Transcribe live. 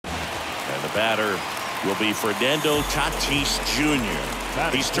batter will be Fernando Tatis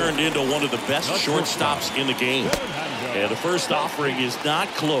Jr. He's turned into one of the best shortstops in the game. And the first offering is not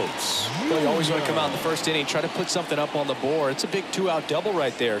close. Well, you always want to come out in the first inning, try to put something up on the board. It's a big 2-out double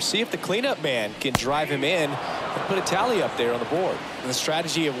right there. See if the cleanup man can drive him in and put a tally up there on the board. And the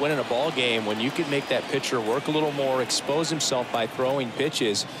strategy of winning a ball game, when you can make that pitcher work a little more, expose himself by throwing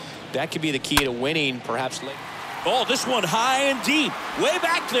pitches, that could be the key to winning, perhaps late. Oh, this one high and deep, way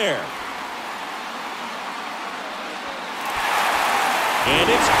back there. And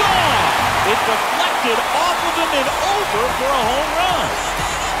it's gone. It deflected off of him and over for a home run.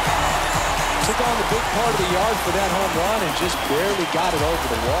 Took on the big part of the yard for that home run and just barely got it over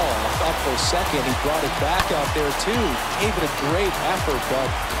the wall. I thought for a second he brought it back out there too. Gave it a great effort, but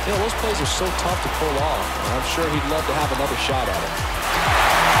you know those plays are so tough to pull off. And I'm sure he'd love to have another shot at it.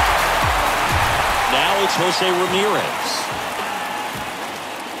 Now it's Jose Ramirez.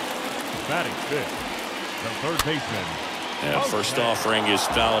 Batting fifth, the third baseman. And first offering is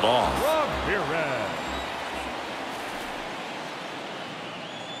fouled off. Ramirez.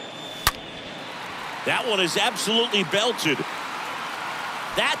 That one is absolutely belted.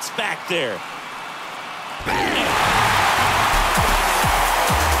 That's back there. Bang!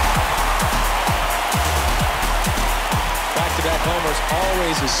 Back-to-back homers,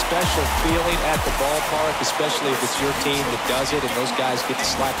 always a special feeling at the ballpark, especially if it's your team that does it and those guys get to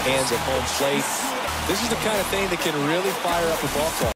slap hands at home plate. This is the kind of thing that can really fire up a ball club.